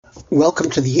Welcome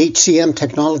to the HCM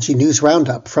Technology News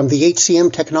Roundup from the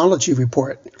HCM Technology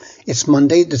Report. It's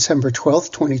Monday, December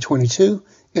 12th, 2022,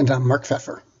 and I'm Mark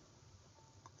Pfeffer.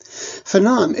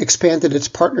 Phenom expanded its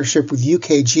partnership with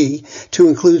UKG to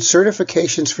include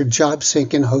certifications for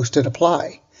JobSync and Hosted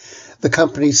Apply. The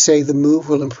companies say the move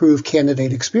will improve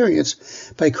candidate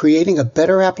experience by creating a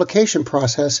better application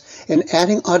process and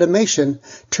adding automation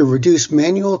to reduce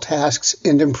manual tasks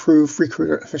and improve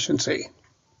recruiter efficiency.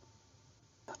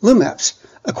 Lumaps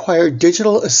acquired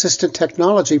digital assistant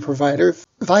technology provider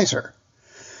Visor.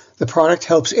 The product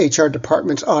helps HR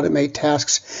departments automate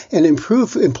tasks and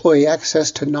improve employee access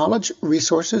to knowledge,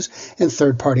 resources, and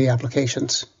third-party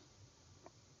applications.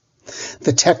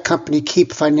 The tech company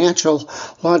Keep Financial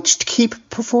launched Keep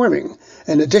Performing,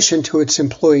 in addition to its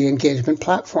employee engagement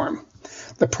platform.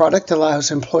 The product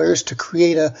allows employers to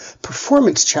create a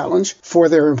performance challenge for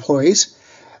their employees.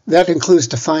 That includes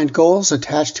defined goals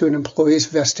attached to an employee's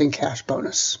vesting cash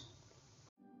bonus.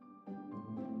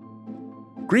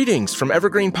 Greetings from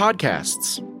Evergreen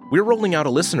Podcasts. We're rolling out a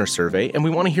listener survey, and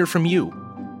we want to hear from you.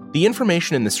 The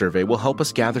information in the survey will help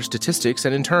us gather statistics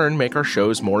and in turn make our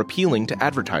shows more appealing to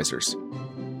advertisers.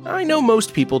 I know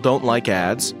most people don't like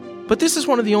ads, but this is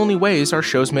one of the only ways our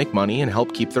shows make money and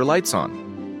help keep their lights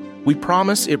on. We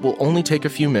promise it will only take a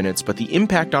few minutes, but the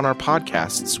impact on our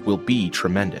podcasts will be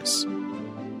tremendous.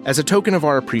 As a token of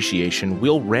our appreciation,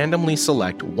 we'll randomly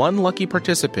select one lucky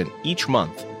participant each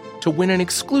month to win an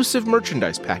exclusive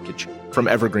merchandise package from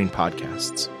Evergreen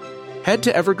Podcasts. Head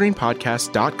to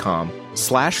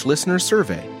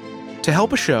evergreenpodcast.com/listenersurvey to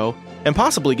help a show and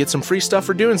possibly get some free stuff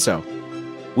for doing so.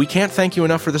 We can't thank you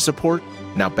enough for the support.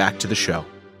 Now back to the show.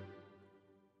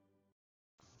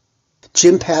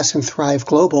 Gympass and Thrive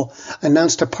Global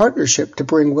announced a partnership to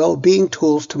bring well-being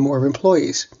tools to more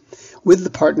employees. With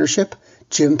the partnership,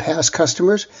 Gympass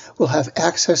customers will have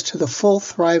access to the full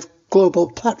Thrive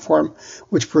Global platform,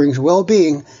 which brings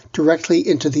well-being directly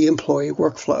into the employee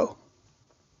workflow.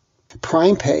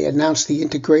 PrimePay announced the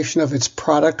integration of its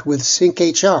product with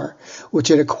SyncHR,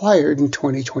 which it acquired in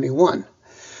 2021.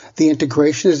 The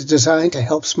integration is designed to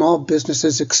help small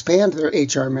businesses expand their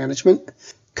HR management.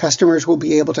 Customers will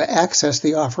be able to access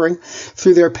the offering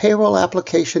through their payroll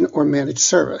application or managed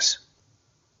service.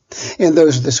 And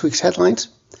those are this week's headlines.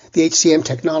 The HCM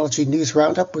Technology News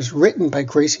Roundup was written by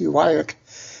Gracie Wyrick.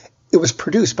 It was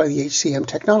produced by the HCM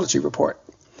Technology Report.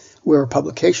 We're a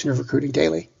publication of Recruiting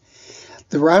Daily.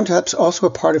 The Roundup's also a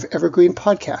part of Evergreen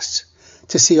Podcasts.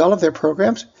 To see all of their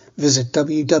programs, visit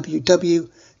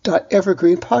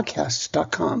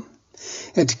www.evergreenpodcasts.com.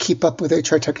 And to keep up with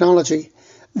HR technology,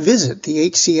 visit the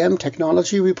HCM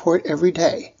Technology Report every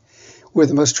day. We're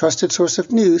the most trusted source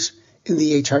of news in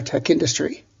the HR tech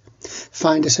industry.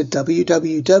 Find us at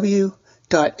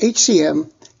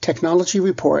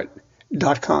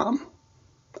www.hcmtechnologyreport.com.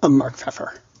 I'm Mark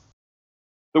Pfeffer.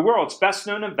 The world's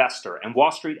best-known investor and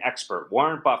Wall Street expert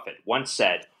Warren Buffett once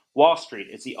said, "Wall Street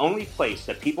is the only place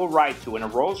that people ride to in a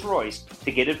Rolls-Royce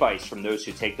to get advice from those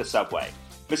who take the subway."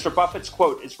 Mr. Buffett's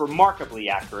quote is remarkably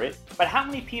accurate, but how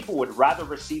many people would rather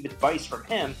receive advice from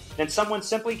him than someone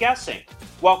simply guessing?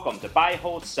 Welcome to Buy,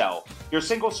 Hold, Sell, your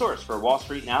single source for Wall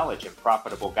Street knowledge and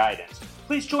profitable guidance.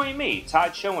 Please join me,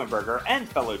 Todd Schoenberger, and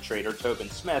fellow trader Tobin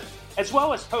Smith, as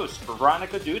well as host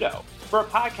Veronica Dudo, for a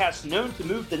podcast known to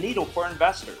move the needle for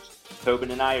investors.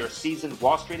 Tobin and I are seasoned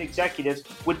Wall Street executives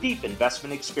with deep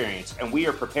investment experience, and we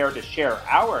are prepared to share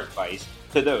our advice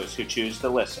to those who choose to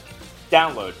listen.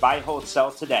 Download Buy, Hold,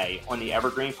 Sell today on the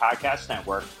Evergreen Podcast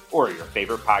Network or your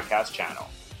favorite podcast channel.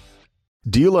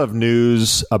 Do you love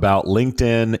news about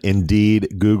LinkedIn,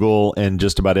 Indeed, Google, and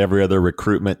just about every other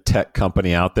recruitment tech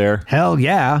company out there? Hell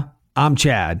yeah. I'm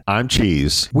Chad. I'm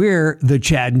Cheese. We're the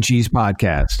Chad and Cheese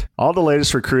Podcast. All the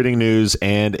latest recruiting news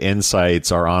and insights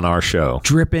are on our show.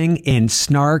 Dripping in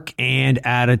snark and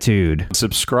attitude.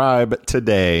 Subscribe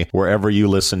today wherever you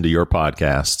listen to your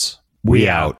podcasts. We out.